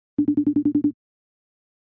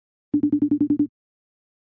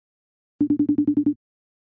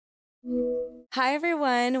Hi,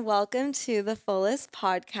 everyone. Welcome to the Fullest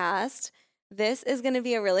podcast. This is going to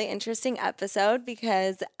be a really interesting episode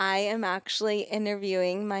because I am actually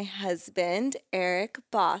interviewing my husband, Eric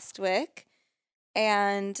Bostwick.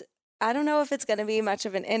 And I don't know if it's going to be much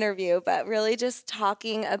of an interview, but really just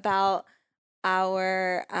talking about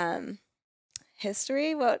our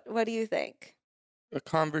history. What do you think? A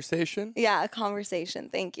conversation? Yeah, a conversation.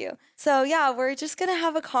 Thank you. So, we're just going to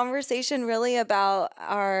have a conversation really about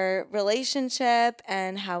our relationship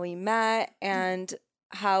and how we met and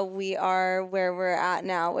how we are where we're at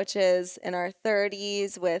now, which is in our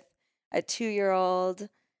 30s with a 2-year-old,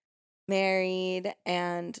 married,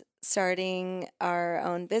 and starting our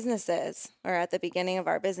own businesses or at the beginning of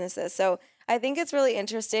our businesses. So, I think it's really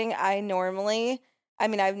interesting. I've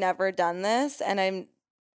never done this, and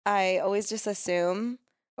I always just assume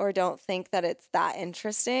or don't think that it's that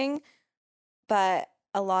interesting. But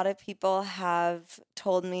a lot of people have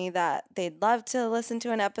told me that they'd love to listen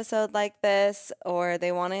to an episode like this, or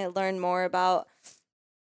they want to learn more about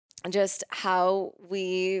just how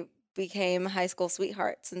we became high school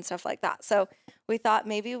sweethearts and stuff like that. So we thought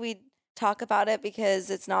maybe we'd talk about it because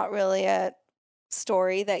it's not really a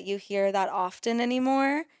story that you hear that often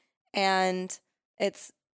anymore. And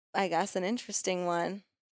it's, I guess, an interesting one.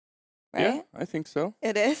 Right? Yeah, I think so.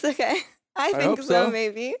 It is? Okay. I think hope so.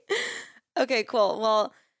 Maybe. Okay, cool.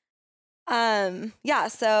 Well,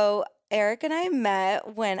 so Eric and I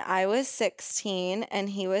met when I was 16 and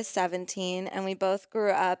he was 17, and we both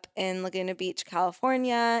grew up in Laguna Beach,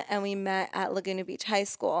 California, and we met at Laguna Beach High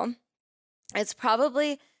School. It's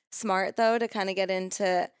probably smart, though, to kind of get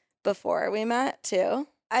into before we met, too.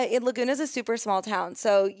 Laguna's a super small town,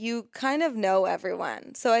 so you kind of know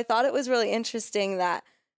everyone. So I thought it was really interesting that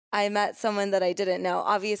I met someone that I didn't know.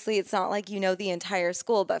 Obviously, it's not like you know the entire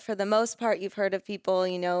school, but for the most part, you've heard of people,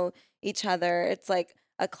 you know each other. It's like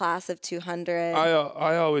a class of 200.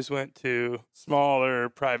 I always went to smaller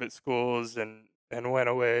private schools and went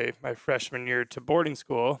away my freshman year to boarding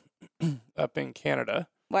school up in Canada.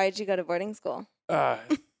 Why did you go to boarding school? I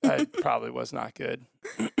probably was not good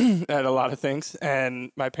at a lot of things.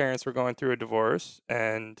 And my parents were going through a divorce,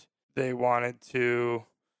 and they wanted to...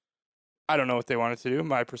 I don't know what they wanted to do.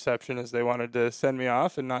 My perception is they wanted to send me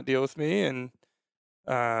off and not deal with me. And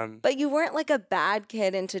but you weren't like a bad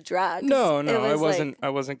kid into drugs. No, I wasn't. I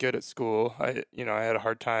wasn't good at school. I had a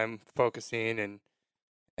hard time focusing,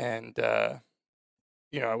 and I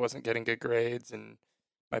wasn't getting good grades. And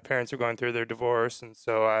my parents were going through their divorce, and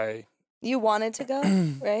so You wanted to go,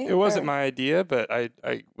 right? It wasn't my idea, but I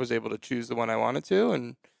was able to choose the one I wanted to,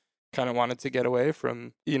 and kind of wanted to get away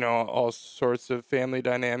from, all sorts of family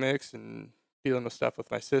dynamics and dealing with stuff with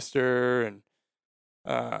my sister. And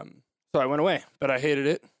so I went away, but I hated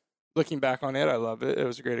it. Looking back on it, I love it. It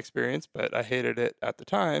was a great experience, but I hated it at the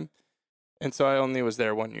time. And so I only was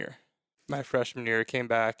there 1 year. My freshman year, came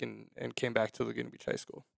back and came back to Laguna Beach High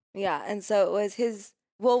School. Yeah, and so it was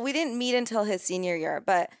we didn't meet until his senior year,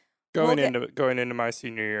 but going into my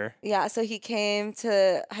senior year. Yeah, so he came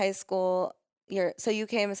to high school. So you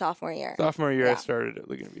came a sophomore year. Sophomore year, yeah. I started at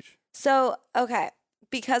Laguna Beach. So, okay,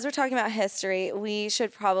 because we're talking about history, we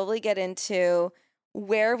should probably get into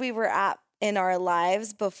where we were at in our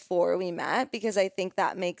lives before we met, because I think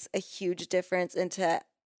that makes a huge difference into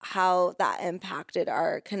how that impacted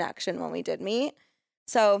our connection when we did meet.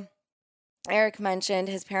 So Eric mentioned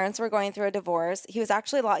his parents were going through a divorce. He was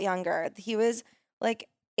actually a lot younger. He was like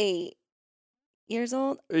 8 years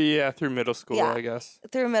old. Yeah, through middle school, yeah. I guess.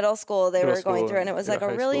 Through middle school, they were going through, and it was like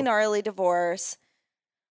a really gnarly divorce.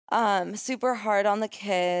 Super hard on the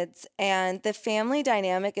kids. And the family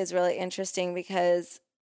dynamic is really interesting because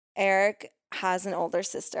Eric has an older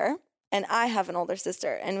sister, and I have an older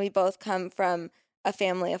sister, and we both come from a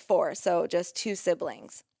family of 4, so just 2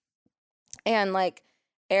 siblings. And like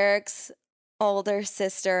Eric's older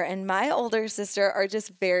sister and my older sister are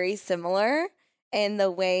just very similar in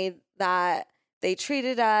the way that they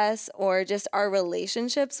treated us or just our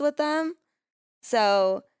relationships with them.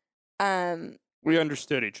 So, we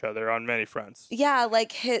understood each other on many fronts. Yeah,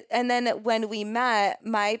 and then when we met,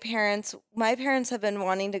 my parents have been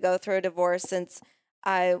wanting to go through a divorce since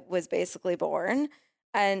I was basically born.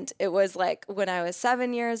 And it was like when I was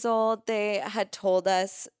 7 years old, they had told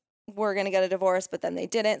us we're going to get a divorce, but then they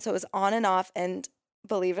didn't. So it was on and off. And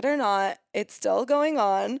believe it or not, it's still going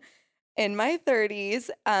on. In my 30s,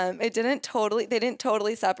 they didn't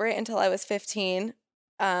totally separate until I was 15,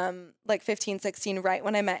 15, 16, right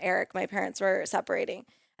when I met Eric. My parents were separating.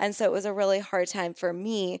 And so it was a really hard time for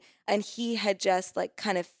me. And he had just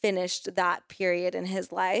kind of finished that period in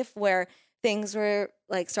his life where things were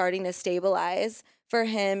starting to stabilize for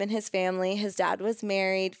him and his family. His dad was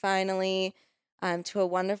married finally. to a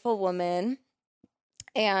wonderful woman.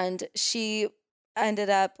 And she ended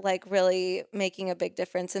up like really making a big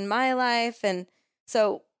difference in my life. And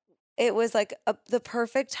so it was like the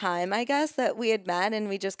perfect time, I guess, that we had met and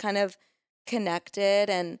we just kind of connected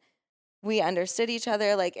and we understood each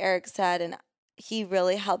other, like Eric said. And he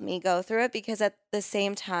really helped me go through it because at the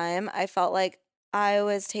same time, I felt like I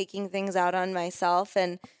was taking things out on myself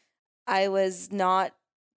and I was not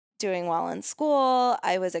doing well in school.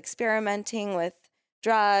 I was experimenting with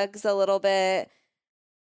drugs a little bit.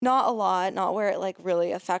 Not a lot, not where it like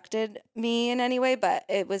really affected me in any way, but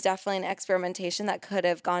it was definitely an experimentation that could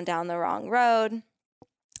have gone down the wrong road.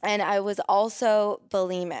 And I was also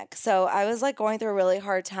bulimic. So I was like going through a really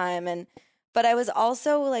hard time but I was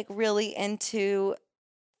also like really into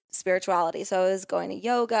spirituality. So I was going to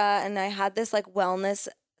yoga and I had this like wellness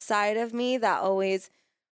side of me that always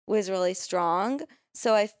was really strong.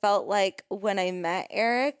 So I felt like when I met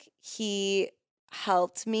Eric, he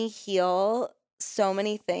helped me heal so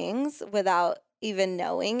many things without even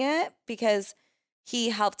knowing it because he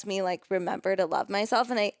helped me like remember to love myself.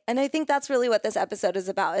 And I think that's really what this episode is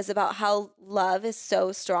about how love is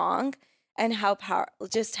so strong and how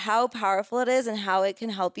powerful it is and how it can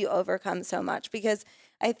help you overcome so much. Because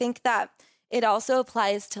I think that it also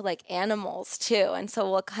applies to like animals too. And so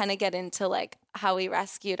we'll kind of get into like how we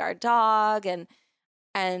rescued our dog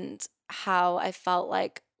and how I felt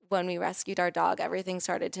like when we rescued our dog, everything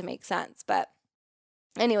started to make sense. But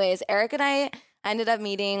anyways, Eric and I ended up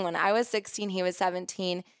meeting when I was 16, he was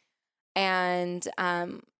 17. And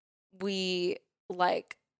we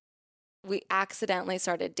accidentally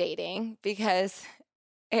started dating because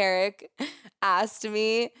Eric asked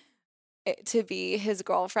me to be his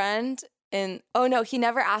girlfriend. And oh no, he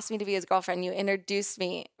never asked me to be his girlfriend. You introduced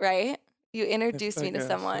me, right? You introduced me to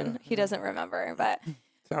someone. He doesn't remember, but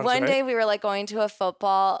one day we were like going to a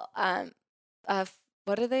football,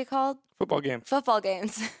 what are they called? Football game. Football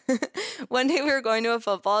games. One day we were going to a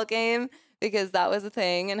football game because that was a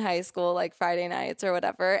thing in high school, like Friday nights or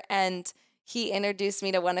whatever. And he introduced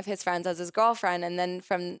me to one of his friends as his girlfriend. And then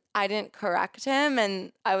I didn't correct him.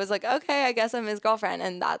 And I was like, okay, I guess I'm his girlfriend.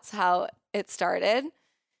 And that's how it started.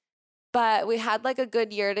 But we had like a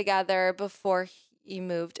good year together before he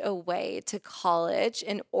moved away to college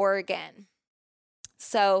in Oregon.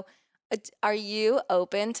 So are you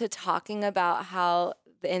open to talking about how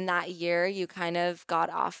in that year you kind of got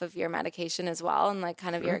off of your medication as well and like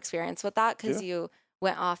kind of your experience with that? Because you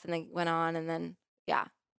went off and then went on and then, yeah.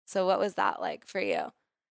 So what was that like for you?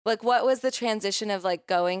 Like what was the transition of like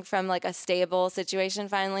going from like a stable situation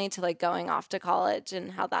finally to like going off to college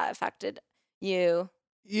and how that affected you?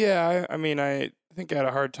 Yeah, I mean, I think I had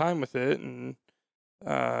a hard time with it. And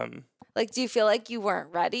like, do you feel like you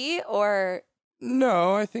weren't ready or?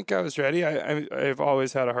 No, I think I was ready. I've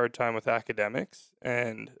always had a hard time with academics,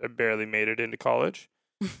 and I barely made it into college.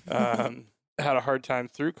 I had a hard time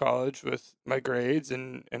through college with my grades,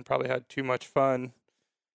 and probably had too much fun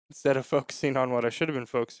instead of focusing on what I should have been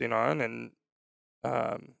focusing on. And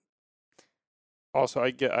also, I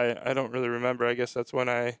don't really remember. I guess that's when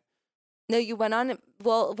I. No, you went on.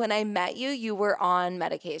 Well, when I met you, you were on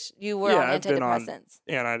medication. You were on antidepressants. I've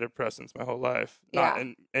been on antidepressants my whole life. Not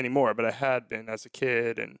anymore, but I had been as a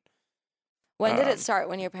kid. And when did it start?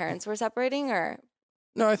 When your parents were separating, or?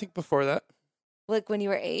 No, I think before that. Like when you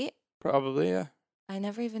were 8? Probably, yeah. I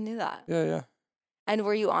never even knew that. Yeah. And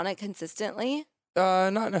were you on it consistently?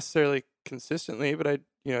 Not necessarily consistently, but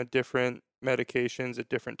different medications at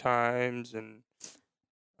different times, and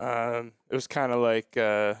it was kind of like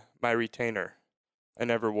my retainer. I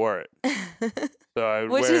never wore it. So I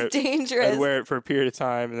would Which is dangerous. I'd wear it for a period of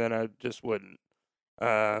time and then I just wouldn't.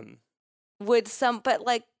 But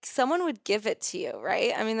like someone would give it to you,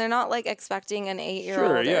 right? I mean, they're not like expecting an 8-year-old.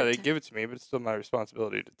 Sure, yeah, they give it to me, but it's still my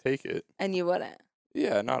responsibility to take it. And you wouldn't?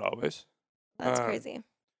 Yeah, not always. That's crazy.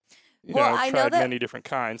 I've tried many different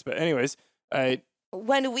kinds, but anyways,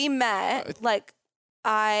 when we met,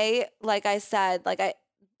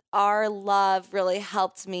 our love really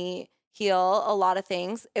helped me heal a lot of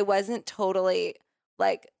things. It wasn't totally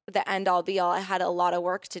like the end all be all. I had a lot of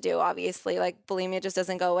work to do, obviously. Like bulimia just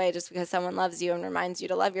doesn't go away just because someone loves you and reminds you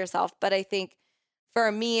to love yourself. But I think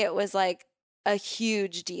for me, it was like a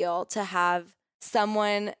huge deal to have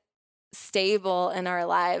someone stable in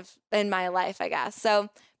my life, I guess. So,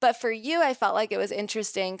 but for you, I felt like it was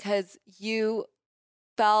interesting because you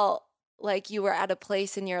felt like you were at a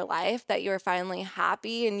place in your life that you were finally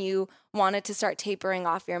happy and you wanted to start tapering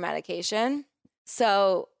off your medication.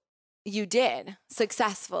 So you did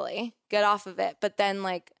successfully get off of it. But then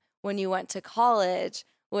like when you went to college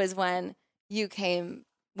was when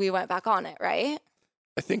we went back on it, right?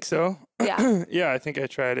 I think so. Yeah. Yeah, I think I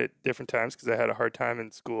tried it different times because I had a hard time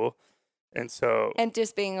in school. And so And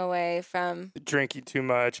just being away from. drinking too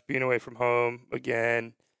much, being away from home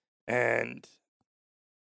again, and,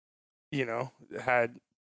 you know,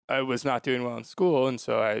 I was not doing well in school. And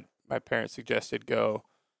so my parents suggested go,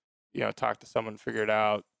 talk to someone, figure it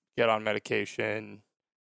out, get on medication,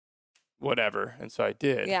 whatever. And so I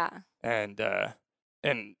did. Yeah. And I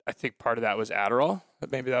think part of that was Adderall.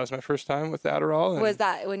 Maybe that was my first time with Adderall. Was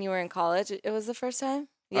that when you were in college? It was the first time?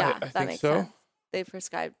 Yeah, I that think makes so. sense. They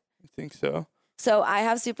prescribed. I think so. So I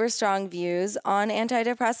have super strong views on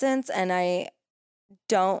antidepressants, and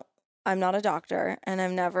I'm not a doctor, and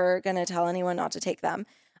I'm never going to tell anyone not to take them.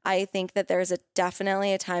 I think that there's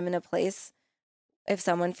definitely a time and a place if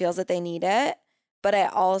someone feels that they need it. But I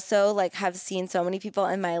also have seen so many people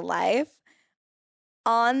in my life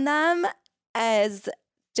on them as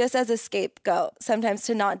just as a scapegoat, sometimes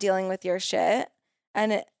to not dealing with your shit.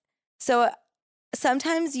 And so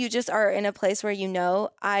sometimes you just are in a place where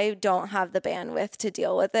I don't have the bandwidth to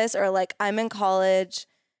deal with this, or I'm in college,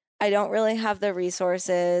 I don't really have the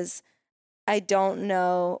resources. I don't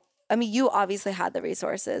know. I mean, you obviously had the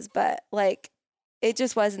resources, but it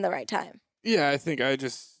just wasn't the right time. Yeah, I think I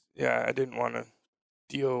didn't want to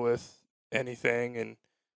deal with anything, and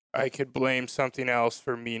I could blame something else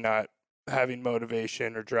for me not having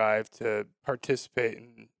motivation or drive to participate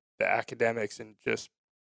in the academics and just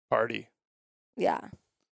party. Yeah.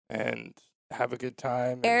 And have a good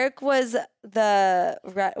time. Eric was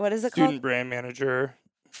what is it called? Student brand manager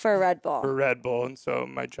for Red Bull. And so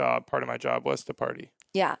part of my job was to party.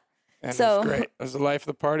 Yeah. And it was great. It was the life of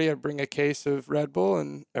the party. I'd bring a case of Red Bull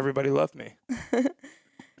and everybody loved me.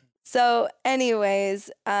 So anyways,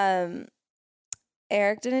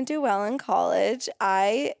 Eric didn't do well in college.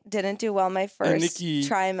 I didn't do well my first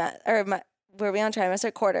trimester, were we on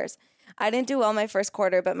trimester? Quarters. I didn't do well my first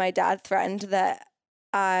quarter, but my dad threatened that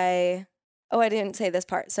I didn't say this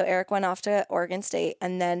part. So Eric went off to Oregon State,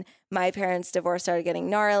 and then my parents' divorce started getting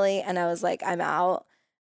gnarly, and I was like, I'm out.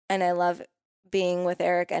 And I love being with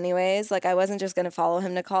Eric anyways. I wasn't just going to follow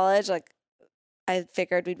him to college. I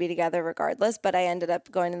figured we'd be together regardless, but I ended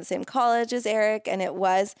up going to the same college as Eric, and it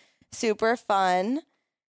was super fun.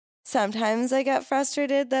 Sometimes I get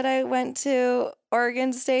frustrated that I went to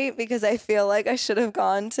Oregon State because I feel like I should have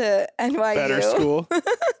gone to NYU. Better school.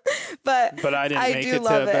 but I didn't make it to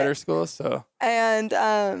a better school, so. And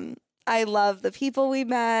I love the people we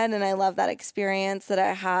met, and I love that experience that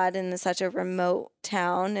I had in such a remote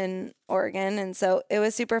town in Oregon. And so it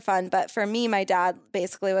was super fun. But for me, my dad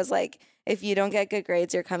basically was like, if you don't get good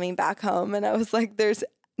grades, you're coming back home. And I was like, there's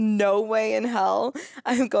no way in hell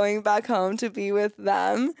I'm going back home to be with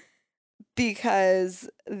them because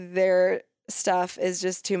their stuff is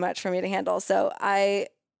just too much for me to handle. So I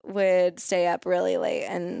would stay up really late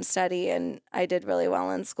and study, and I did really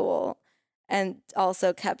well in school and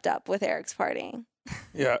also kept up with Eric's partying.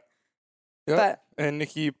 Yeah. Yep. And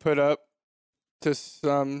Nikki put up to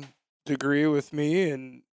some degree with me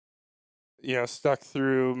and, stuck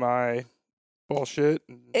through my bullshit.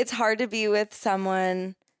 It's hard to be with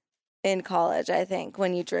someone in college, I think,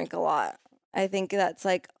 when you drink a lot. I think that's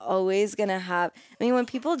always going to have, when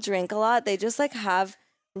people drink a lot, they just have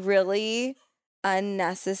really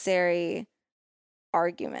unnecessary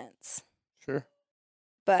arguments. Sure.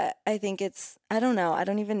 But I think I don't know. I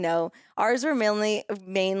don't even know. Ours were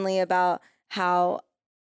mainly about how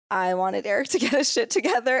I wanted Eric to get his shit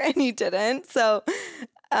together and he didn't. So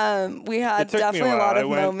we had definitely a lot of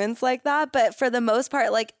moments like that. But for the most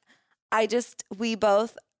part, we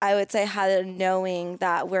both, I would say, had a knowing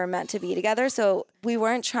that we're meant to be together. So we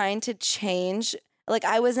weren't trying to change.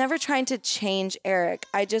 I was never trying to change Eric.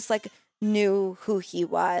 I just knew who he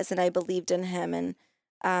was and I believed in him. And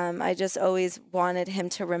I just always wanted him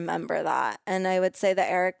to remember that. And I would say that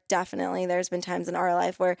Eric definitely, there's been times in our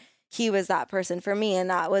life where he was that person for me. And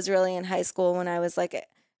that was really in high school when I was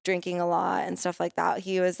drinking a lot and stuff like that.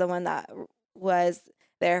 He was the one that was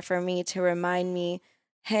there for me to remind me,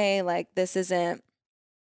 hey, this isn't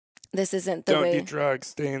the way. Don't do drugs,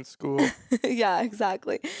 stay in school. Yeah,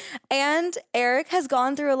 exactly. And Eric has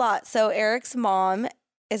gone through a lot. So Eric's mom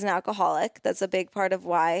is an alcoholic. That's a big part of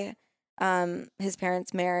why his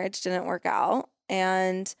parents' marriage didn't work out.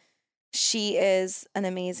 And she is an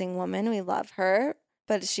amazing woman. We love her,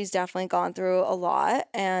 but she's definitely gone through a lot.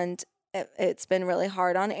 And it's been really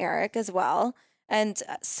hard on Eric as well. And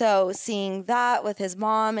so seeing that with his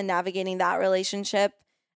mom and navigating that relationship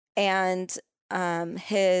and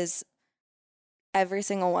every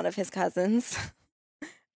single one of his cousins,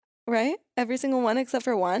 right? Every single one except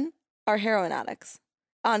for one are heroin addicts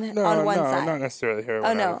on one side. Not necessarily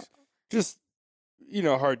heroin addicts. Just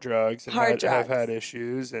hard drugs and have had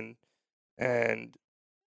issues and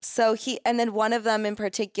so and then one of them in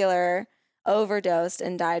particular overdosed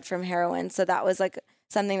and died from heroin. So that was like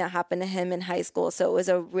something that happened to him in high school. So it was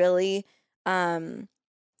a really impactful,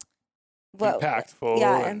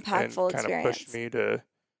 impactful and kind experience. of pushed me to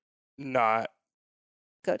not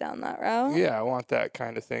go down that route. Yeah, I want that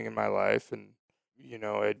kind of thing in my life, and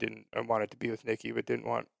I wanted to be with Nikki, but didn't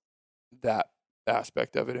want that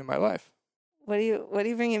aspect of it in my life. What are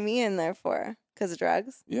you bringing me in there for? Because of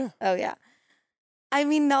drugs? Yeah. Oh yeah. I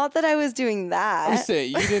mean, not that I was doing that. I'm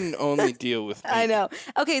saying you didn't only deal with me. I know.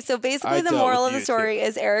 Okay, so basically the moral of the story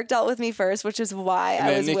is Eric dealt with me first, which is why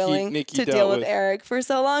I was willing to deal with Eric for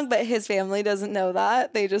so long, but his family doesn't know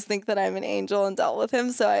that. They just think that I'm an angel and dealt with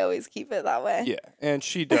him, so I always keep it that way. Yeah, and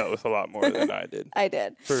she dealt with a lot more than I did. I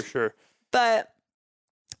did. For sure. But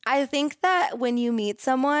I think that when you meet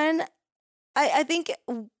someone, I think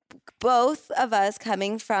both of us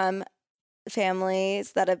coming from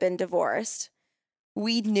families that have been divorced,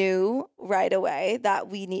 we knew right away that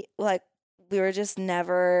we were just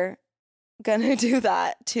never gonna do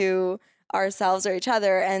that to ourselves or each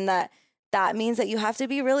other, and that means that you have to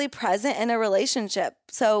be really present in a relationship.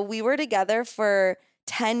 So we were together for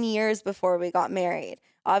 10 years before we got married,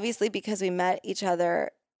 obviously because we met each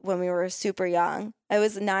other when we were super young. It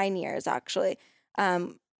was 9 years actually.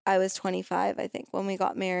 I was 25, I think, when we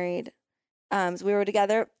got married. So we were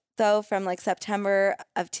together though from like September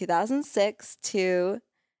of 2006 to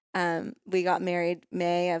we got married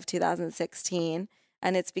May of 2016,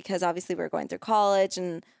 and it's because obviously we were going through college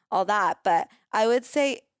and all that. But I would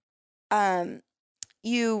say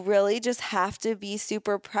you really just have to be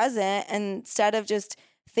super present instead of just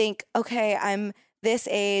think, okay, I'm this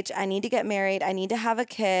age, I need to get married, I need to have a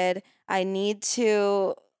kid, I need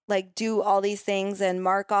to like do all these things and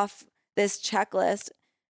mark off this checklist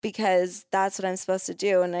because that's what I'm supposed to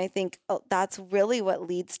do. And I think that's really what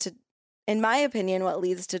leads to, in my opinion, what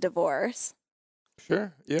leads to divorce.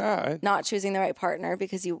 Sure. Yeah. Not choosing the right partner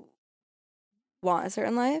because you want a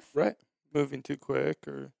certain life. Right. Moving too quick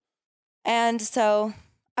or. And so,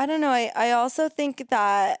 I don't know. I also think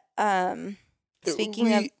that when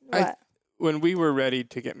we were ready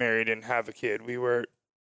to get married and have a kid, we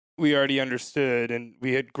already understood, and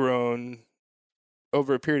we had grown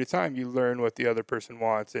over a period of time. You learn what the other person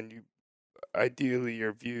wants, and ideally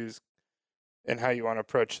your views and how you want to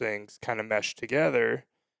approach things kind of mesh together,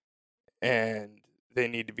 and they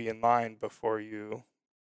need to be in line before you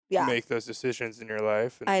make those decisions in your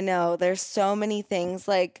life. And I know there's so many things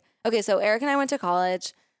like, okay, so Eric and I went to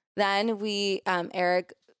college. Then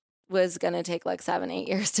Eric was going to take like 7-8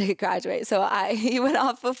 years to graduate. So he went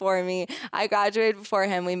off before me. I graduated before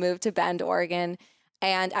him. We moved to Bend, Oregon.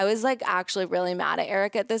 And I was like actually really mad at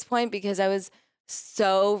Eric at this point because I was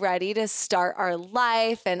so ready to start our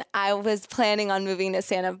life. And I was planning on moving to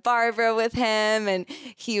Santa Barbara with him. And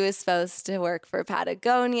he was supposed to work for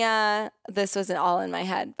Patagonia. This wasn't all in my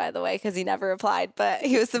head, by the way, because he never applied, but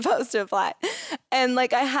he was supposed to apply. And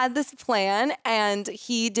like I had this plan and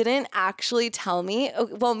he didn't actually tell me.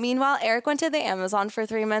 Well, meanwhile, Eric went to the Amazon for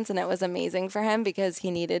 3 months and it was amazing for him because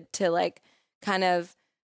he needed to like kind of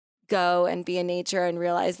go and be in nature and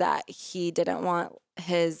realize that he didn't want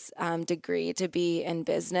his degree to be in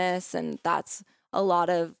business. And that's a lot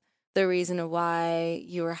of the reason why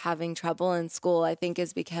you were having trouble in school, I think,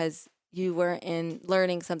 is because you weren't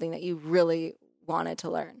learning something that you really wanted to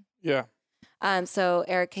learn. Yeah. So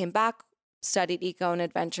Eric came back, studied eco and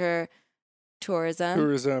adventure tourism.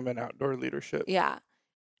 Tourism and outdoor leadership. Yeah.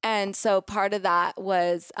 And so part of that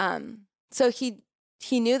was, so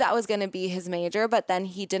he knew that was going to be his major, but then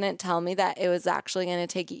he didn't tell me that it was actually going to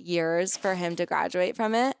take years for him to graduate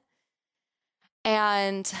from it.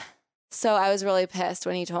 And so I was really pissed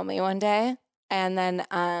when he told me one day. And then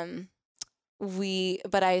I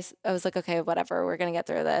was like, okay, whatever, we're going to get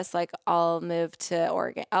through this. Like, I'll move to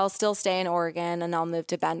Oregon. I'll still stay in Oregon and I'll move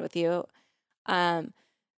to Bend with you.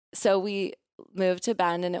 So we moved to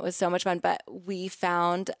Bend and it was so much fun, but we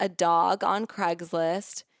found a dog on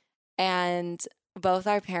Craigslist and both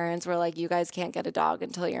our parents were like, you guys can't get a dog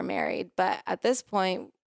until you're married. But at this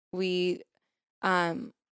point, we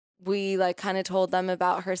like kind of told them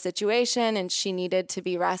about her situation and she needed to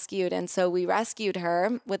be rescued. And so we rescued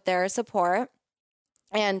her with their support.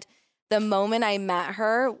 And the moment I met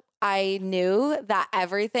her, I knew that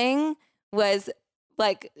everything was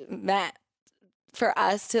like meant for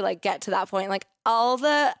us to like get to that point. Like all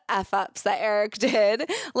the F-ups that Eric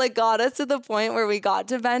did like got us to the point where we got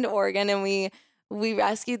to Bend, Oregon, and we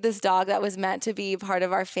rescued this dog that was meant to be part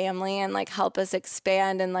of our family and like help us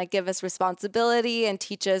expand and like give us responsibility and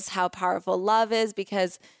teach us how powerful love is,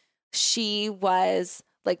 because she was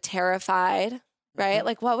like terrified, right? Mm-hmm.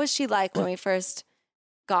 Like, what was she like when we first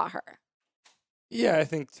got her? Yeah, I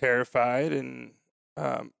think terrified and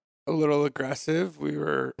a little aggressive. We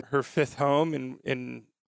were her fifth home in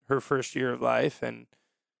her first year of life, and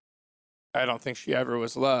I don't think she ever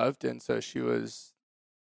was loved, and so she was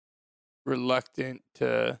reluctant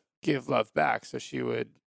to give love back. So she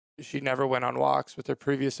never went on walks with her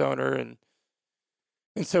previous owner, and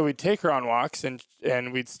so we'd take her on walks, and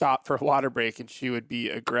we'd stop for a water break, and she would be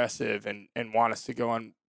aggressive and want us to go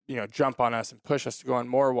on, jump on us and push us to go on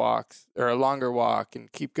more walks or a longer walk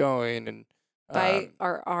and keep going and Bite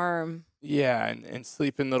our arm. yeah, and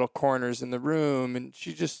sleep in little corners in the room, and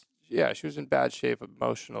she was in bad shape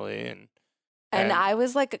emotionally, And I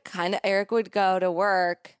was like Eric would go to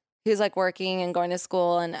work. He was like working and going to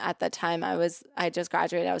school. And at the time I just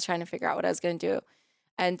graduated. I was trying to figure out what I was going to do.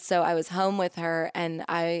 And so I was home with her, and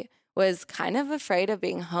I was kind of afraid of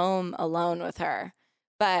being home alone with her.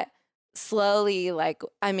 But slowly,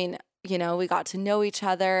 we got to know each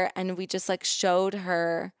other, and we just like showed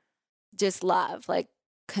her just love, like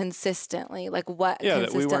consistently, like what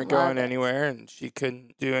that we weren't love going is. anywhere, and she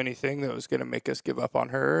couldn't do anything that was going to make us give up on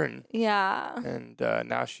her, and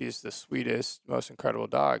now she's the sweetest, most incredible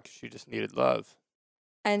dog. She just needed love.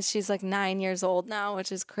 And she's like 9 years old now,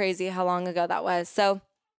 which is crazy how long ago that was. So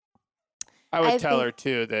I would tell her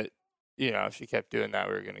too that, if she kept doing that,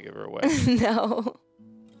 we were going to give her away. No.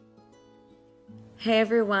 Hey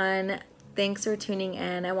everyone, thanks for tuning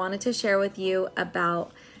in. I wanted to share with you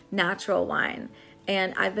about natural wine.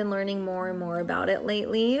 And I've been learning more and more about it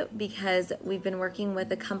lately because we've been working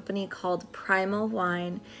with a company called Primal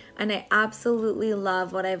Wine. And I absolutely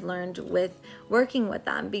love what I've learned with working with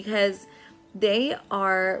them because they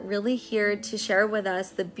are really here to share with us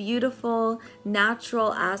the beautiful,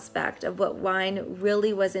 natural aspect of what wine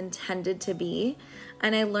really was intended to be.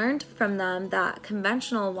 And I learned from them that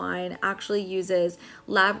conventional wine actually uses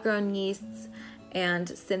lab-grown yeasts and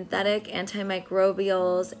synthetic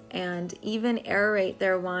antimicrobials and even aerate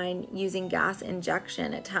their wine using gas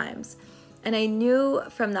injection at times. And I knew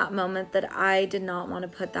from that moment that I did not want to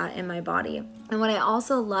put that in my body. And what I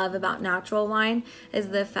also love about natural wine is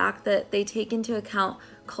the fact that they take into account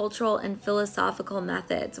cultural and philosophical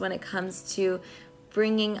methods when it comes to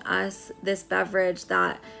bringing us this beverage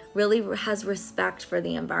that really has respect for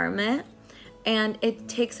the environment. And it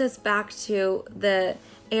takes us back to the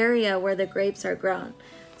area where the grapes are grown.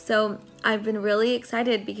 So I've been really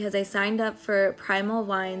excited because I signed up for Primal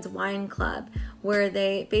Wine's Wine Club, where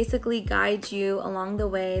they basically guide you along the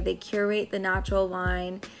way. They curate the natural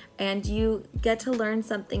wine and you get to learn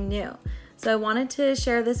something new. So I wanted to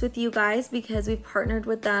share this with you guys because we've partnered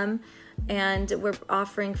with them and we're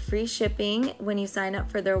offering free shipping when you sign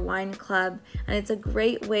up for their wine club. And it's a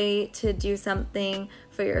great way to do something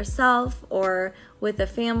for yourself or with a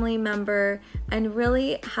family member and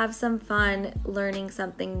really have some fun learning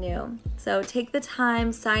something new. So take the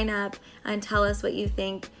time, sign up, and tell us what you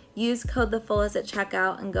think. Use code TheFullest at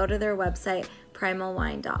checkout and go to their website,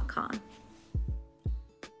 primalwine.com.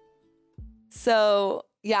 So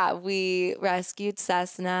yeah, we rescued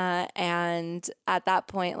Cessna, and at that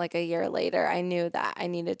point, like a year later, I knew that I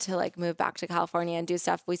needed to like move back to California and do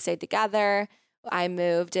stuff. We stayed together. I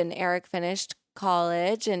moved, and Eric finished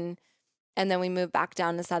college, and then we moved back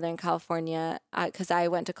down to Southern California because I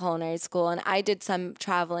went to culinary school, and I did some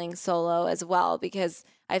traveling solo as well because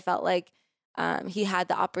I felt like he had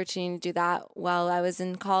the opportunity to do that while I was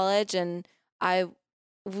in college, and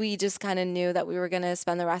we just kind of knew that we were going to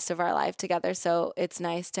spend the rest of our life together. So it's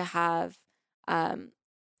nice to have,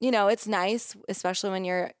 it's nice, especially when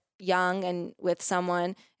you're young and with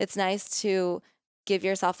someone, it's nice to give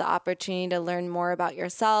yourself the opportunity to learn more about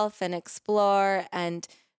yourself and explore and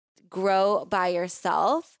grow by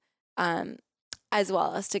yourself, as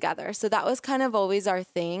well as together. So that was kind of always our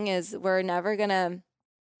thing is we're never going to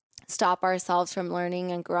stop ourselves from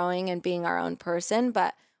learning and growing and being our own person,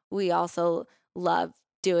 but we also love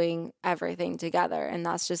doing everything together, and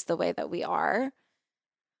that's just the way that we are.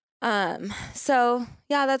 So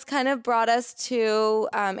yeah, that's kind of brought us to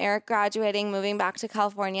Eric graduating, moving back to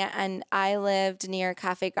California, and I lived near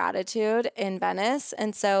Cafe Gratitude in Venice,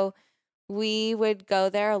 and so we would go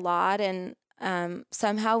there a lot, and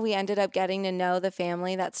somehow we ended up getting to know the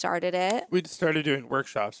family that started it. We started doing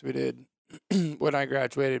workshops. We did when I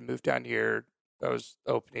graduated, moved down here. I was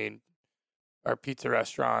opening our pizza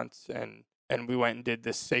restaurants, and we went and did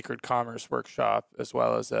this sacred commerce workshop as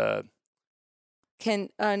well as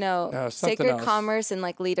sacred else. Commerce and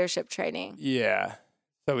like leadership training. Yeah.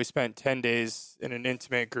 So we spent 10 days in an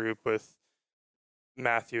intimate group with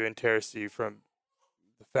Matthew and Teresi from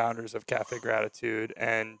the founders of Cafe Gratitude,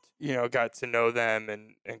 and, you know, got to know them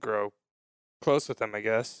and grow close with them, I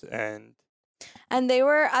guess. And they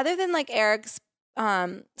were, other than like Eric's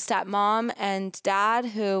stepmom and dad,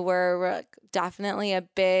 who were definitely a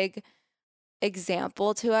big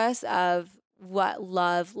example to us of what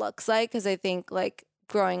love looks like. Because I think like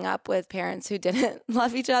growing up with parents who didn't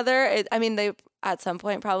love each other, I mean, they at some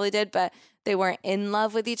point probably did, but they weren't in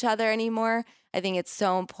love with each other anymore. I think it's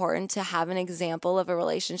so important to have an example of a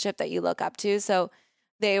relationship that you look up to. So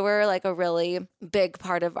they were like a really big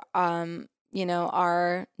part of, you know,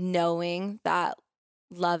 our knowing that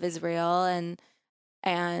love is real. And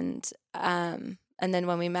then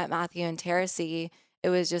when we met Matthew and Teresi, it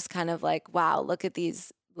was just kind of like, wow, look at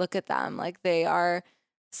them. Like they are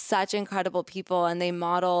such incredible people, and they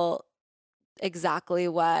model exactly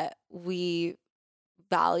what we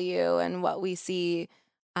value and what we see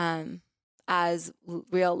as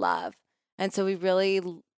real love. And so we really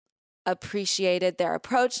appreciated their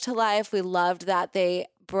approach to life. We loved that they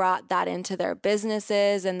brought that into their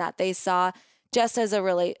businesses, and that they saw just as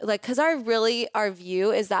because our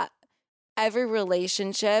view is that every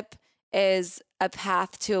relationship is a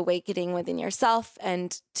path to awakening within yourself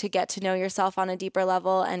and to get to know yourself on a deeper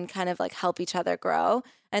level and kind of like help each other grow.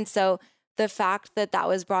 And so the fact that that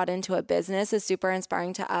was brought into a business is super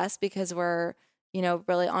inspiring to us, because we're, you know,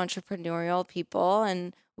 really entrepreneurial people,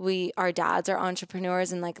 and our dads are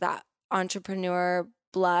entrepreneurs, and like that entrepreneur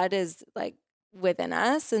blood is like within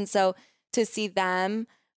us. And so to see them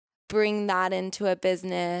bring that into a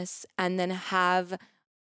business and then have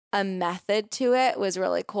a method to it was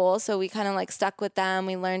really cool. So we kind of like stuck with them.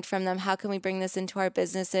 We learned from them, how can we bring this into our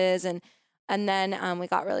businesses? And then we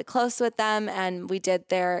got really close with them, and we did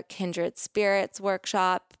their Kindred Spirits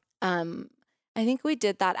workshop. I think we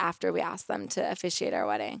did that after we asked them to officiate our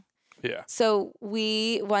wedding. yeah. So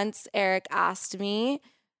once Eric asked me,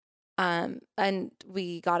 and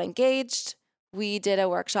we got engaged, we did a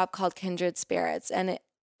workshop called Kindred Spirits, and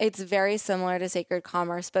it's very similar to Sacred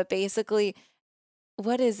Commerce, but basically,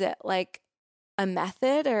 what is it? Like a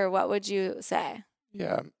method, or what would you say?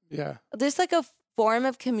 Yeah. Yeah. There's like a form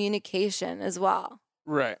of communication as well.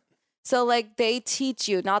 Right. So like they teach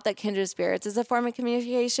you, not that Kindred Spirits is a form of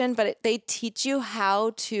communication, but they teach you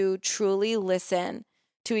how to truly listen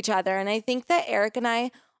to each other. And I think that Eric and I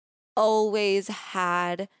always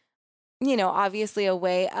had, you know, obviously a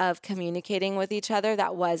way of communicating with each other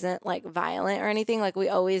that wasn't like violent or anything. Like we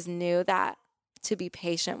always knew that to be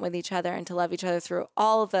patient with each other and to love each other through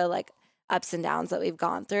all the like ups and downs that we've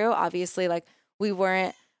gone through. Obviously, like we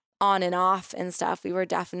weren't on and off and stuff. We were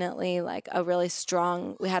definitely like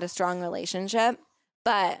we had a strong relationship.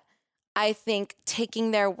 But I think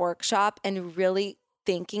taking their workshop and really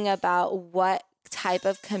thinking about what type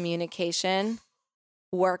of communication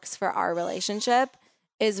works for our relationship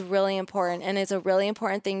is really important. And it's a really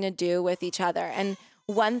important thing to do with each other. And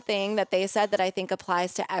one thing that they said that I think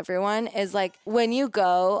applies to everyone is like when you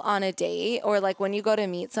go on a date or like when you go to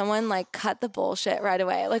meet someone, like cut the bullshit right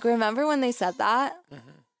away. Like remember when they said that? Mm-hmm.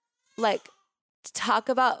 Like talk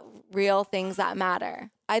about real things that matter.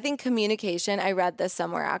 I think communication, I read this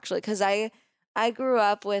somewhere actually, because I grew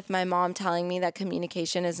up with my mom telling me that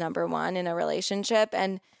communication is number one in a relationship.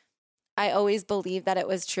 And I always believed that it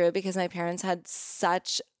was true because my parents had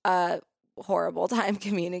such a horrible time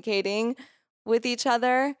communicating with each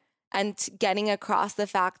other and getting across the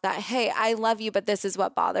fact that, hey, I love you, but this is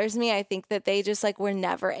what bothers me. I think that they just like were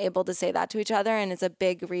never able to say that to each other. And it's a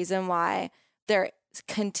big reason why they're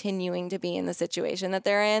continuing to be in the situation that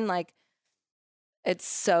they're in. Like, it's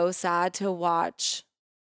so sad to watch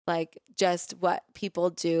like just what people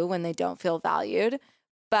do when they don't feel valued.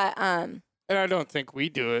 But, and I don't think we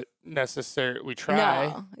do it necessarily. We try.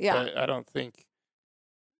 No, yeah. But I don't think,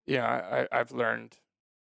 I've learned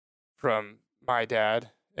from my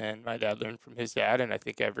dad, and my dad learned from his dad. And I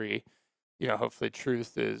think every, hopefully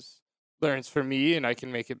truth learns from me, and I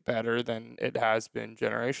can make it better than it has been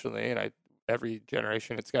generationally. And every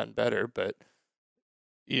generation it's gotten better, but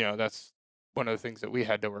that's one of the things that we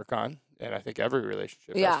had to work on. And I think every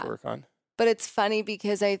relationship has to work on. But it's funny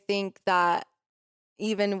because I think that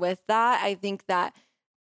even with that, I think that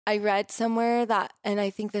I read somewhere that, and I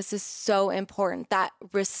think this is so important, that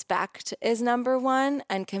respect is number one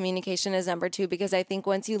and communication is number two, because I think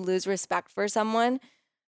once you lose respect for someone,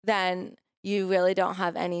 then you really don't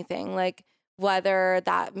have anything. Like whether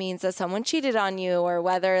that means that someone cheated on you or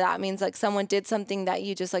whether that means like someone did something that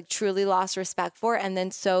you just like truly lost respect for. And then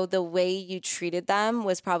so the way you treated them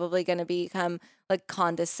was probably going to become like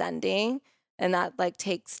condescending. And that like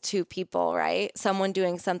takes two people, right? Someone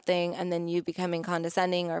doing something and then you becoming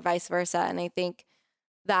condescending or vice versa. And I think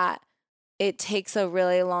that it takes a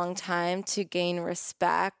really long time to gain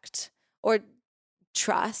respect or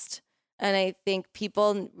trust. And I think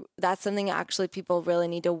that's something actually people really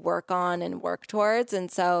need to work on and work towards. And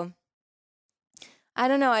so I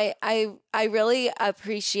don't know. I really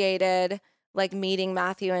appreciated like meeting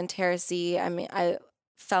Matthew and Teresi. I mean, I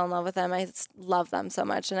fell in love with them. I love them so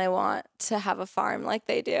much, and I want to have a farm like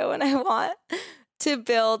they do, and I want to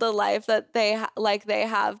build a life that they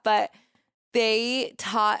have. But they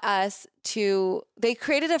taught us they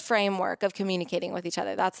created a framework of communicating with each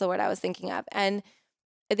other. That's the word I was thinking of. And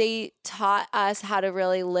they taught us how to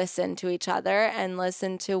really listen to each other and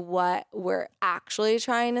listen to what we're actually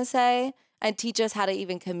trying to say, and teach us how to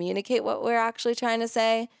even communicate what we're actually trying to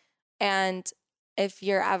say. And if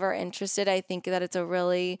you're ever interested, I think that it's a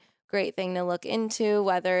really great thing to look into,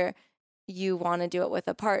 whether you want to do it with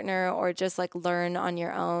a partner or just like learn on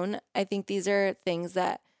your own. I think these are things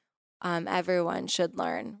that everyone should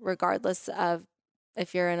learn, regardless of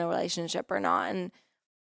if you're in a relationship or not. And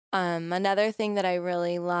another thing that I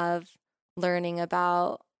really love learning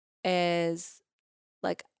about is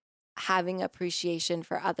like having appreciation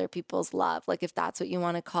for other people's love, like if that's what you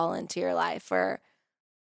want to call into your life, or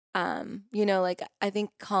like I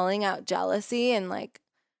think calling out jealousy and like,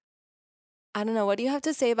 I don't know, what do you have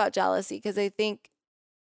to say about jealousy? Because I think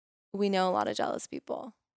we know a lot of jealous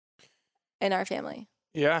people in our family.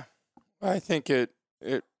 Yeah, I think it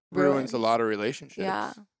ruins a lot of relationships.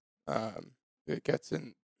 Yeah, it gets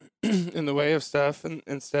in in the way of stuff, and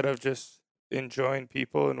instead of just enjoying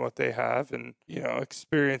people and what they have, and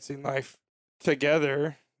experiencing life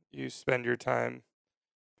together, you spend your time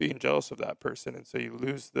being jealous of that person, and so you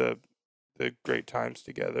lose the great times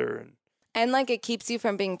together, and like it keeps you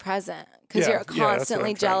from being present because you're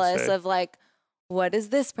constantly jealous of like, what does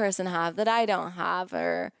this person have that I don't have,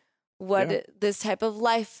 or what this type of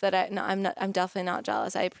life that I'm definitely not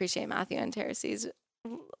jealous. I appreciate Matthew and Teresi's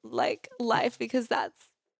like life, because that's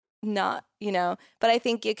not, but I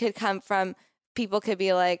think it could come from, people could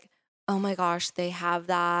be like, oh my gosh, they have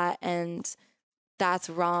that and that's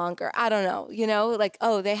wrong, or I don't know, like,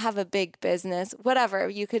 oh, they have a big business, whatever.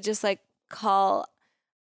 You could just like call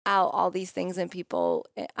out all these things in people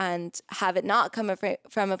and have it not come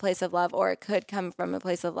from a place of love, or it could come from a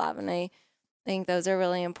place of love. And I think those are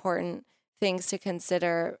really important things to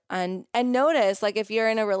consider and notice. Like if you're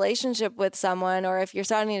in a relationship with someone, or if you're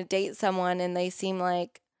starting to date someone and they seem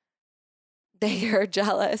like they are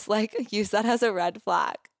jealous, like use that as a red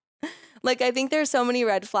flag. Like I think there's so many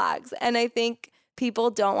red flags, and I think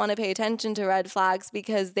people don't want to pay attention to red flags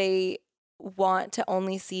because they want to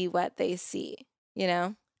only see what they see,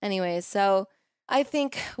 Anyways, so I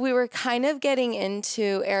think we were kind of getting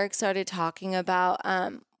into, Eric started talking about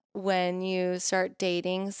when you start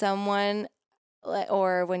dating someone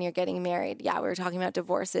or when you're getting married. Yeah, we were talking about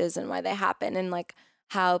divorces and why they happen, and like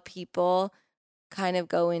how people kind of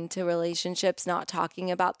go into relationships not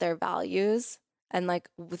talking about their values and like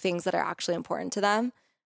things that are actually important to them.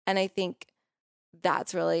 And I think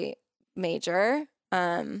that's really major.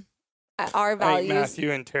 Our values.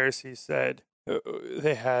 Matthew and Teresi said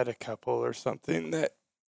they had a couple or something that,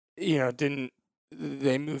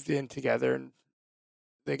 they moved in together, and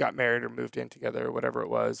they got married or moved in together or whatever it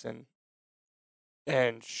was.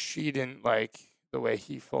 And she didn't like the way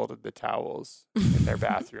he folded the towels in their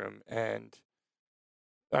bathroom. And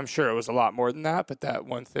I'm sure it was a lot more than that, but that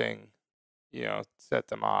one thing, set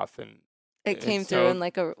them off. And it came through in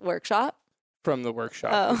like a workshop? From the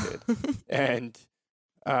workshop we did. And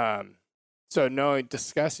so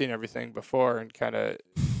discussing everything before, and kind of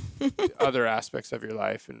other aspects of your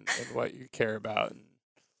life and what you care about. And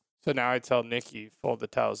so now I tell Nikki, fold the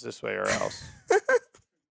towels this way or else.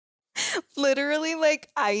 Literally, like,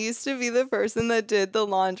 I used to be the person that did the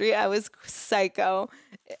laundry. I was psycho.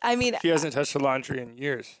 I mean, she hasn't touched the laundry in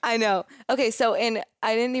years. I know. Okay, so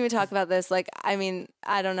I didn't even talk about this. Like, I mean,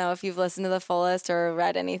 I don't know if you've listened to the fullest or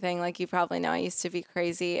read anything. Like, you probably know I used to be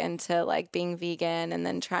crazy into like being vegan and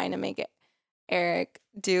then trying to make Eric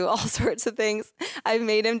do all sorts of things. I've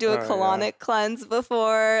made him do a colonic cleanse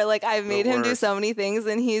before. Like I've made him do so many things,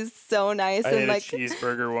 and he's so nice. I and ate like a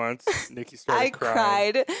cheeseburger once. Nikki started crying.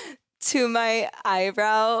 I cried to my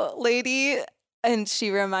eyebrow lady, and she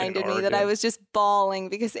reminded me that I was just bawling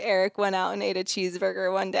because Eric went out and ate a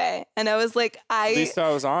cheeseburger one day. And I was like, at least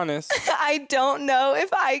I was honest. I don't know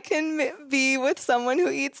if I can be with someone who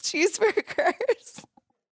eats cheeseburgers.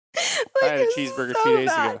 I had a cheeseburger 2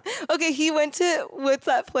 days ago. Okay, he went to, what's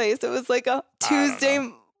that place? It was like a Tuesday.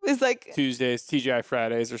 It was like Tuesdays, TGI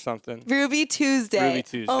Fridays or something. Ruby Tuesday.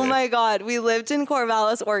 Oh my God. We lived in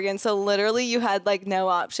Corvallis, Oregon. So literally you had like no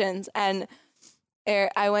options. And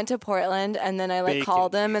I went to Portland and then I like Bacon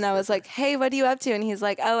called him and I was cheeseburger. like, hey, what are you up to? And he's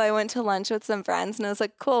like, oh, I went to lunch with some friends. And I was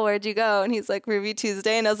like, cool, where'd you go? And he's like, Ruby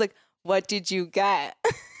Tuesday. And I was like, what did you get?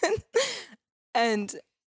 And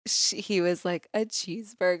he was like, a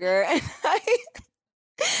cheeseburger. And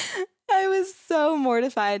I was so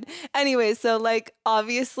mortified. Anyway, so like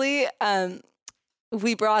obviously,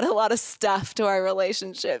 we brought a lot of stuff to our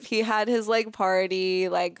relationship. He had his like party,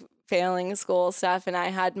 like failing school stuff, and I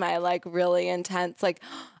had my like really intense, like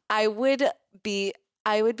I would be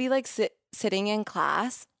like sitting in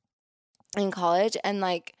class in college and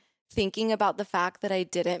like thinking about the fact that I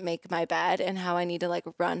didn't make my bed and how I need to like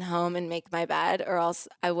run home and make my bed or else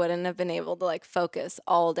I wouldn't have been able to like focus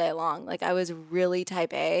all day long. Like I was really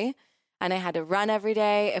type A and I had to run every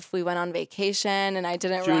day if we went on vacation and I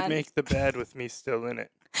didn't She run. would make the bed with me still in it.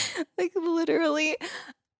 Like literally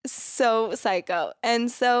so psycho. And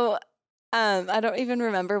so I don't even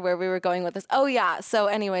remember where we were going with this. Oh yeah. So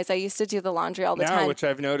anyways, I used to do the laundry all the Now, time. which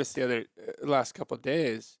I've noticed the other last couple of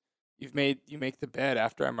days, you make the bed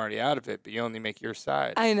after I'm already out of it, but you only make your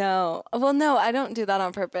side. I know. Well, no, I don't do that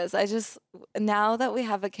on purpose. I just, now that we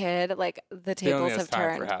have a kid, like the He only tables has have time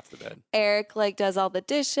turned. for half the bed. Eric like does all the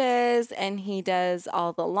dishes and he does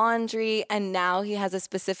all the laundry and now he has a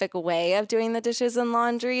specific way of doing the dishes and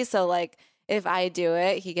laundry. So like if I do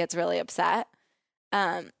it, he gets really upset.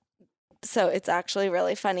 So it's actually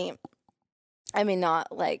really funny. I mean,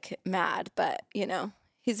 not like mad, but you know,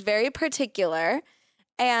 he's very particular.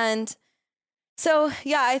 And so,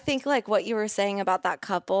 yeah, I think like what you were saying about that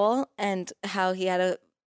couple and how he had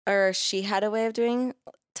she had a way of doing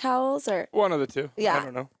towels or One of the two. Yeah. I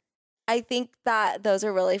don't know. I think that those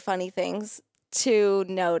are really funny things to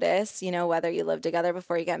notice, you know, whether you live together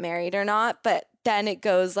before you get married or not. But then it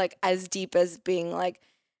goes like as deep as being like,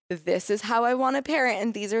 this is how I want to parent.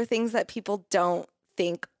 And these are things that people don't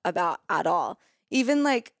think about at all. Even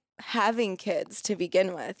like having kids to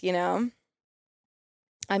begin with, you know?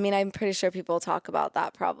 I mean, I'm pretty sure people talk about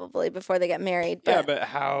that probably before they get married. But Yeah, but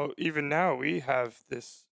how, even now, we have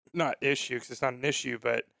this, not issue, because it's not an issue,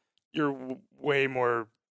 but you're way more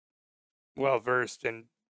well-versed in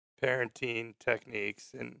parenting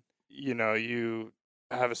techniques. And, you know, you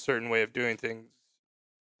have a certain way of doing things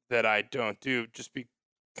that I don't do just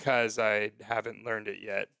because I haven't learned it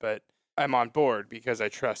yet. But I'm on board because I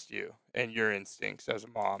trust you and your instincts as a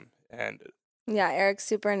mom. And yeah, Eric's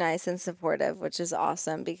super nice and supportive, which is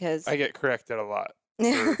awesome because I get corrected a lot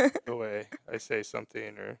for the way I say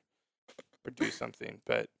something or do something.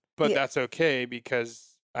 But Yeah. that's okay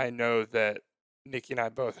because I know that Nikki and I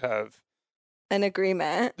both have an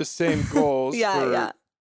agreement. the same goals Yeah.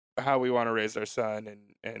 how we want to raise our son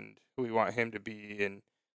and who we want him to be. And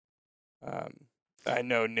I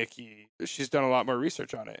know Nikki, she's done a lot more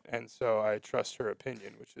research on it. And so I trust her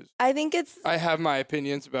opinion, which is, I think I have my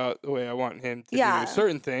opinions about the way I want him to Yeah. do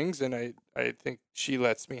certain things. And I think she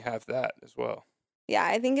lets me have that as well. Yeah,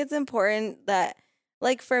 I think it's important that,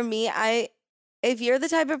 like for me, if you're the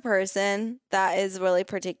type of person that is really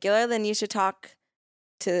particular, then you should talk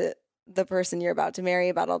to the person you're about to marry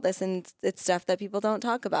about all this. And it's stuff that people don't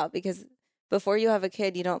talk about because before you have a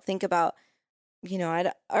kid, you don't think about, you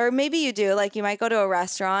know, or maybe you do. Like you might go to a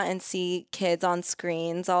restaurant and see kids on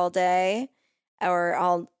screens all day or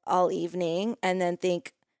all evening and then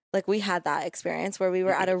think, like we had that experience where we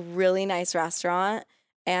were at a really nice restaurant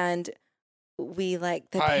and we like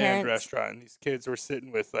the high-end parents restaurant, and these kids were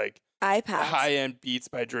sitting with like iPads. high-end Beats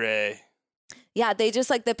by Dre. Yeah, they just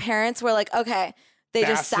like the parents were like, okay, they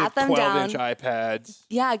just sat them down. 12-inch iPads.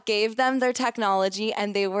 Yeah, gave them their technology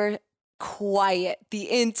and they were quiet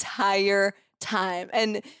the entire time.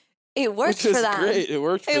 And it worked Which for is them. great. It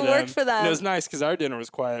worked for them. It worked for them. And it was nice because our dinner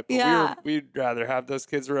was quiet. But Yeah. we'd rather have those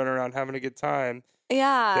kids run around having a good time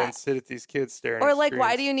Yeah. than sit at these kids staring Or at like,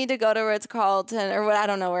 why screens. do you need to go to Ritz-Carlton or what? I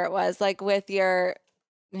don't know where it was. Like with your,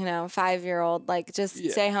 5-year-old, like just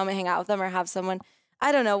stay home and hang out with them or have someone.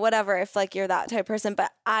 I don't know, whatever. If like you're that type of person,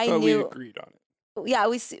 but But we agreed on it. Yeah,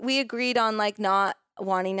 we agreed on like not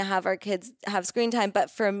wanting to have our kids have screen time.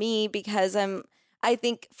 But for me, because I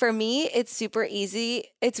think for me, it's super easy.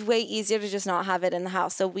 It's way easier to just not have it in the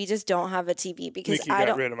house. So we just don't have a TV because Nikki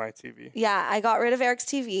got rid of my TV. Yeah, I got rid of Eric's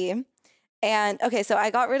TV. And okay, so I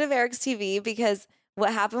got rid of Eric's TV because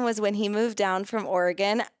what happened was when he moved down from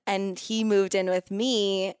Oregon and he moved in with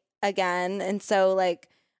me again. And so like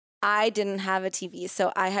I didn't have a TV.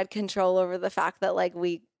 So I had control over the fact that like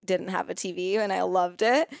we didn't have a TV and I loved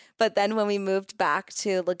it. But then when we moved back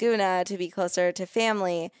to Laguna to be closer to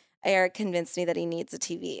family, Eric convinced me that he needs a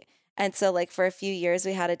TV. And so like for a few years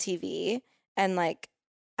we had a TV and like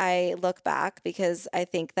I look back because I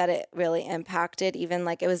think that it really impacted, even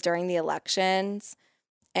like it was during the elections,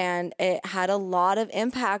 and it had a lot of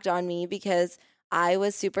impact on me because I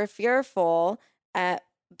was super fearful at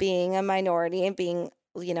being a minority and being,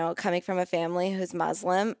 coming from a family who's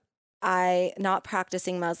Muslim. Not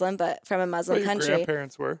practicing Muslim, but from a Muslim Well, your country.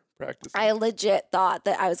 grandparents were practicing. I legit thought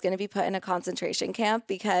that I was going to be put in a concentration camp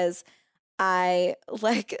because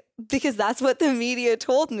because that's what the media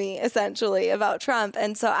told me essentially about Trump.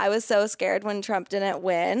 And so I was so scared when Trump didn't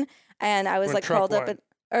win, and I was curled up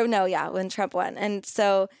when Trump won. And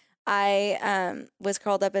so I was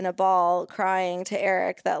curled up in a ball crying to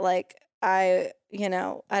Eric that I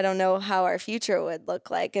don't know how our future would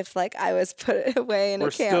look like if I was put away in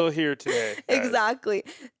a camp. We're still here today. Guys. Exactly.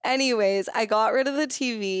 Anyways, I got rid of the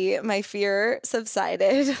TV. My fear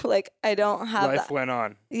subsided. I don't have life went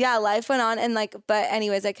on. Yeah, life went on. And but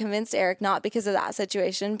anyways, I convinced Eric, not because of that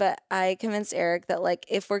situation, but I convinced Eric that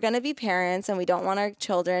if we're going to be parents and we don't want our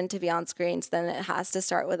children to be on screens, then it has to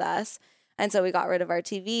start with us. And so we got rid of our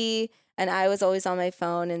TV, and I was always on my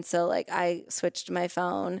phone. And so I switched to my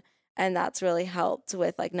phone. And that's really helped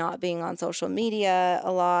with not being on social media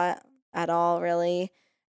a lot at all, really.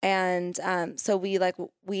 And so we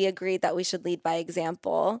agreed that we should lead by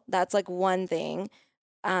example. That's one thing.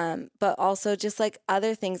 But also just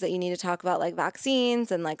other things that you need to talk about, like vaccines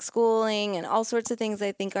and schooling and all sorts of things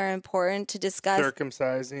I think are important to discuss.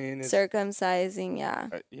 Circumcising, yeah.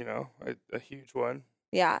 A huge one.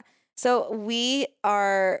 Yeah. So we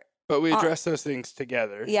are. But we address those things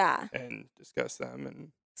together. Yeah. And discuss them.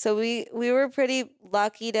 And so we were pretty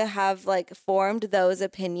lucky to have formed those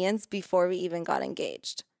opinions before we even got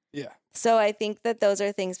engaged. Yeah. So I think that those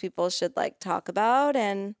are things people should talk about,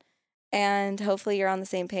 and hopefully you're on the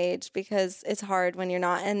same page, because it's hard when you're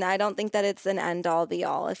not. And I don't think that it's an end all be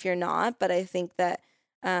all if you're not, but I think that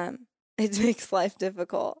it makes life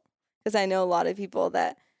difficult, because I know a lot of people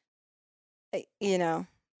that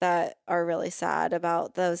that are really sad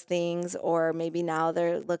about those things, or maybe now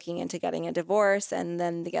they're looking into getting a divorce, and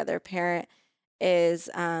then the other parent is,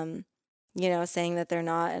 saying that they're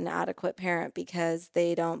not an adequate parent because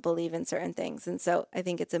they don't believe in certain things. And so I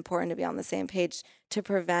think it's important to be on the same page to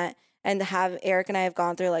prevent, and have Eric and I have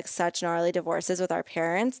gone through such gnarly divorces with our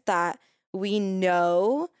parents that we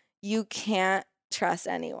know you can't trust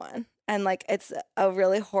anyone. And it's a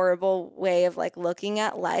really horrible way of looking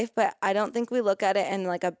at life, but I don't think we look at it in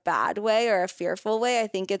a bad way or a fearful way. I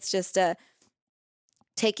think it's just a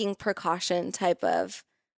taking precaution type of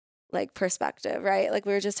perspective, right?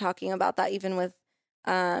 We were just talking about that even with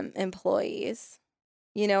employees.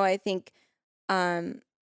 I think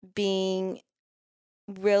being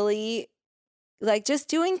really just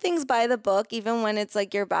doing things by the book, even when it's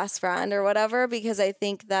your best friend or whatever, because I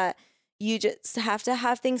think that you just have to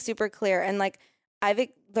have things super clear. And I've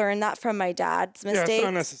learned that from my dad's mistakes. Yeah, it's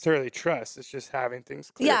not necessarily trust. It's just having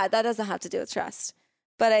things clear. Yeah, that doesn't have to do with trust.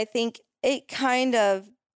 But I think it kind of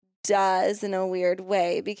does in a weird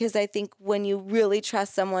way, because I think when you really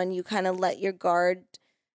trust someone, you kind of let your guard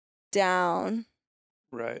down.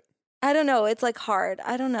 Right. I don't know. It's hard.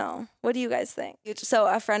 I don't know. What do you guys think? So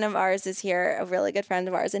a friend of ours is here, a really good friend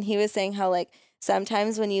of ours, and he was saying how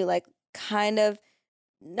sometimes when you kind of,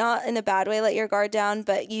 not in a bad way, let your guard down,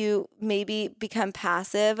 but you maybe become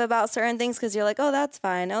passive about certain things because you're oh, that's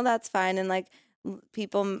fine. Oh, that's fine. And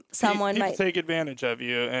people might take advantage of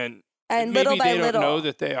you, and maybe little by they don't little know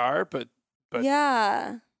that they are, but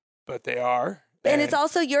yeah. But they are. And it's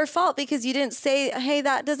also your fault because you didn't say, hey,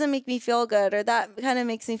 that doesn't make me feel good, or that kind of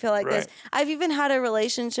makes me feel like this. I've even had a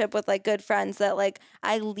relationship with good friends that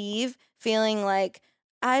I leave feeling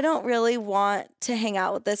I don't really want to hang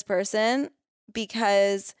out with this person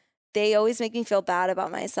because they always make me feel bad about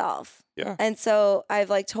myself. Yeah. And so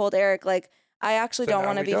I've told Eric, I actually don't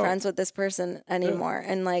want to be friends with this person anymore.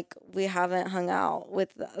 Yeah. And we haven't hung out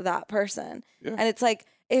with that person. Yeah. And it's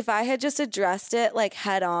if I had just addressed it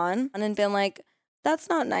head on and been that's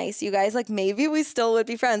not nice, you guys, maybe we still would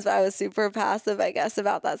be friends, but I was super passive, I guess,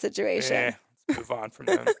 about that situation. Yeah, let's move on from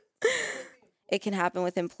them. It can happen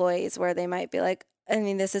with employees where they might be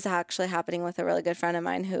this is actually happening with a really good friend of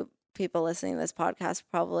mine who people listening to this podcast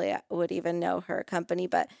probably would even know her company,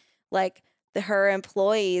 but her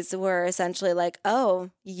employees were essentially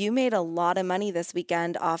oh, you made a lot of money this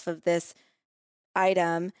weekend off of this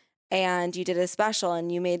item, and you did a special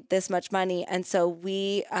and you made this much money. And so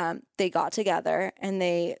they got together and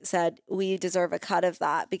they said, we deserve a cut of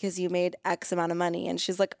that because you made X amount of money. And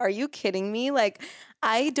she's are you kidding me?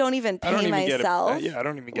 I don't even pay myself. I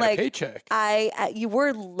don't even get a paycheck. You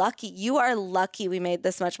were lucky. You are lucky we made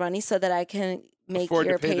this much money so that I can make afford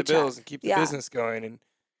your to pay paycheck. the bills and keep the business going. And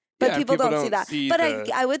But Yeah, and people don't see don't that. see But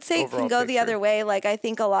the I would say it can overall go the picture. other way. Like, I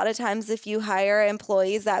think a lot of times if you hire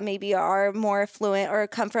employees that maybe are more affluent or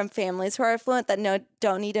come from families who are affluent that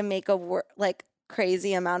don't need to make like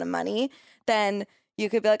crazy amount of money, then you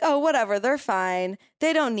could be like, oh, whatever, they're fine.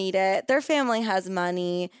 They don't need it. Their family has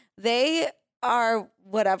money. They are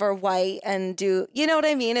whatever white and do, you know what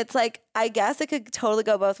I mean? It's like, I guess it could totally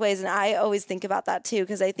go both ways. And I always think about that too,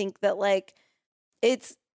 because I think that like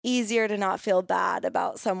it's easier to not feel bad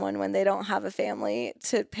about someone when they don't have a family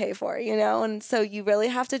to pay for, you know? And so you really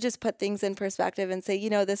have to just put things in perspective and say, you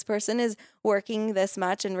know, this person is working this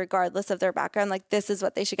much and regardless of their background, like this is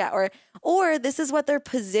what they should get, or this is what their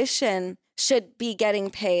position should be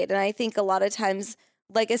getting paid. And I think a lot of times,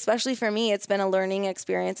 like, especially for me, it's been a learning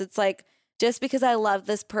experience. It's like, just because I love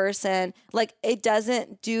this person, like it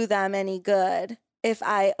doesn't do them any good if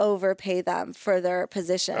I overpay them for their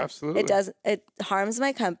position. Absolutely. It harms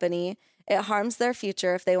my company. It harms their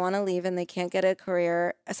future if they want to leave and they can't get a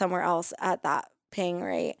career somewhere else at that paying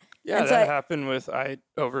rate. Yeah, and that happened with, I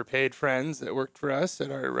overpaid friends that worked for us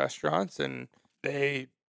at our restaurants, and they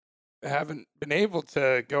haven't been able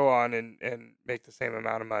to go on and make the same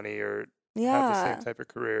amount of money or have the same type of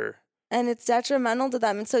career. And it's detrimental to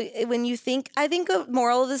them. And so when you think, I think the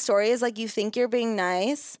moral of the story is like you think you're being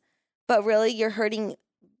nice, but really you're hurting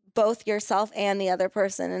both yourself and the other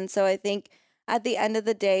person. And so I think at the end of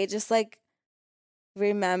the day, just like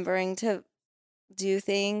remembering to do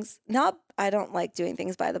things, I don't like doing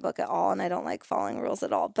things by the book at all. And I don't like following rules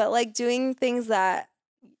at all, but like doing things that,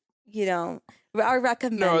 you know, are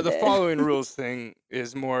recommended. No, the following rules thing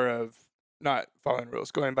is more of not following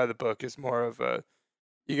rules. Going by the book is more of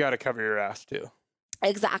you got to cover your ass too.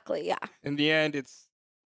 Exactly. Yeah. In the end, it's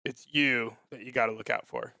you that you got to look out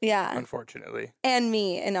for. Yeah. Unfortunately. And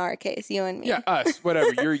me, in our case, you and me. Yeah, us,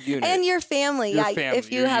 whatever, your unit. And your family. Your Yeah. family,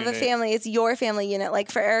 if you your have unit. a family, it's your family unit. Like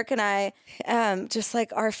for Eric and I, just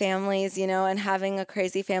like our families, you know, and having a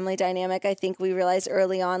crazy family dynamic, I think we realized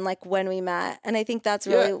early on, like when we met. And I think that's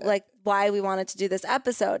really like why we wanted to do this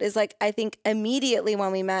episode is like, I think immediately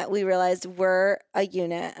when we met, we realized we're a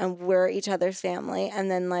unit and we're each other's family. And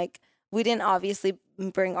then like, we didn't obviously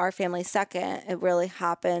bring our family second. It really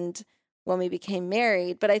happened when we became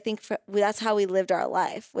married. But I think that's how we lived our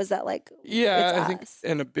life, was that like, yeah, it's I think us.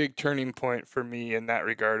 and a big turning point for me in that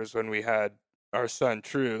regard is when we had our son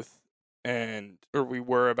Truth, or we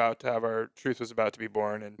were about to have Truth was about to be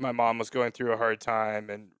born, and my mom was going through a hard time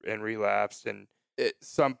and relapsed, and at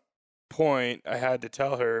some point I had to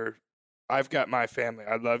tell her, I've got my family.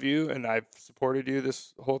 I love you and I've supported you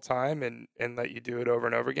this whole time and let you do it over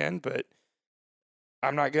and over again, but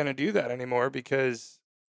I'm not going to do that anymore because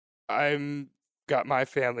I'm got my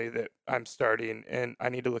family that I'm starting and I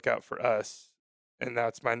need to look out for us. And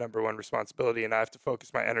that's my number one responsibility. And I have to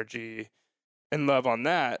focus my energy and love on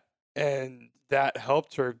that. And that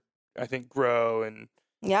helped her, I think, grow. And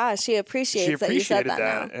yeah, she appreciated that you said that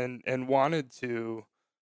now. and wanted to,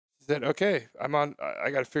 said, okay, I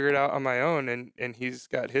got to figure it out on my own. And he's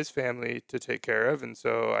got his family to take care of. And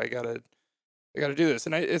so I got to do this.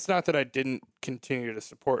 And it's not that I didn't continue to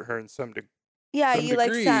support her in some degree. Yeah, you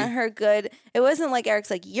like sent her good. It wasn't like Eric's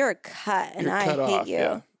like, you're cut and I hate you.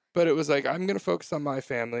 Yeah. But it was like, I'm going to focus on my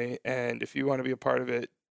family. And if you want to be a part of it,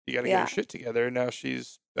 you got to get your shit together. And now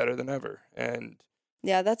she's better than ever. And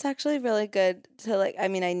yeah, that's actually really good to like, I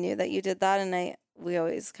mean, I knew that you did that. And we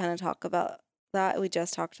always kind of talk about that. We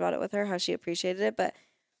just talked about it with her, how she appreciated it. But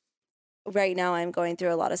right now I'm going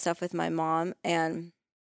through a lot of stuff with my mom. And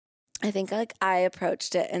I think like I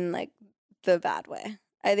approached it in like the bad way.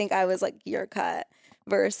 I think I was like, you're cut,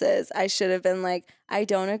 versus I should have been like, I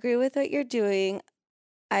don't agree with what you're doing.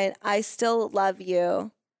 I still love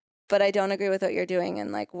you, but I don't agree with what you're doing.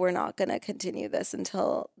 And like, we're not going to continue this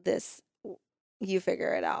until you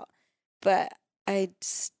figure it out. But I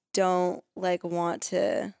just don't like want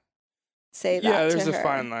to say that to her. Yeah, there's a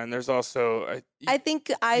fine line. There's also, I think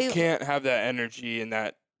you can't have that energy and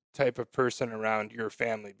that type of person around your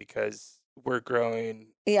family because we're growing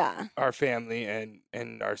our family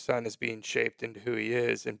and our son is being shaped into who he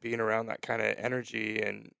is, and being around that kind of energy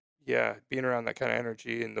and being around that kind of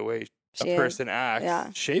energy and the way a person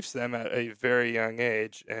acts shapes them at a very young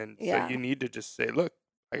age. And so you need to just say, look,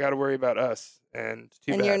 I got to worry about us, and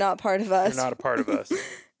you're not part of us. You're not a part of us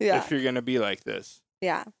if you're going to be like this.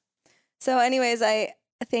 Yeah. So anyways,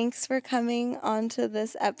 thanks for coming on to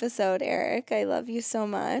this episode, Eric. I love you so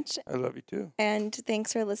much. I love you too. And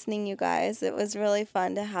thanks for listening, you guys. It was really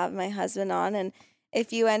fun to have my husband on. And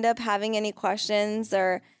if you end up having any questions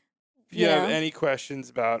or if you have any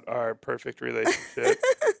questions about our perfect relationship,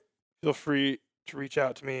 feel free to reach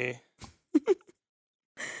out to me.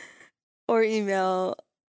 Or email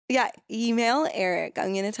Yeah, email Eric.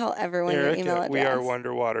 I'm going to tell everyone Eric your email at address.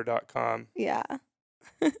 wearewonderwater.com. Yeah.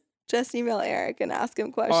 Just email Eric and ask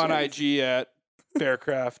him questions. On IG at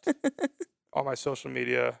Bearcraft. All my social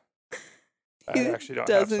media. I actually don't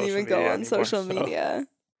have social doesn't even media go on anymore, social media.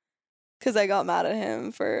 Because I got mad at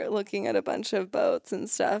him for looking at a bunch of boats and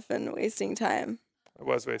stuff and wasting time. I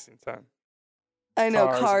was wasting time. I know,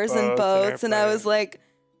 cars and boats. And I was airplanes. like,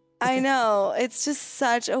 I know. It's just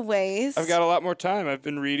such a waste. I've got a lot more time. I've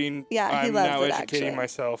been reading. Yeah, he I'm loves now it, educating actually.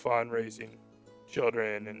 myself on raising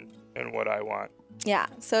children and what I want. Yeah,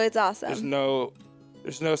 so it's awesome.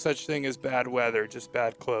 There's no such thing as bad weather, just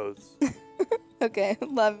bad clothes. Okay,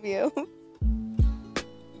 love you.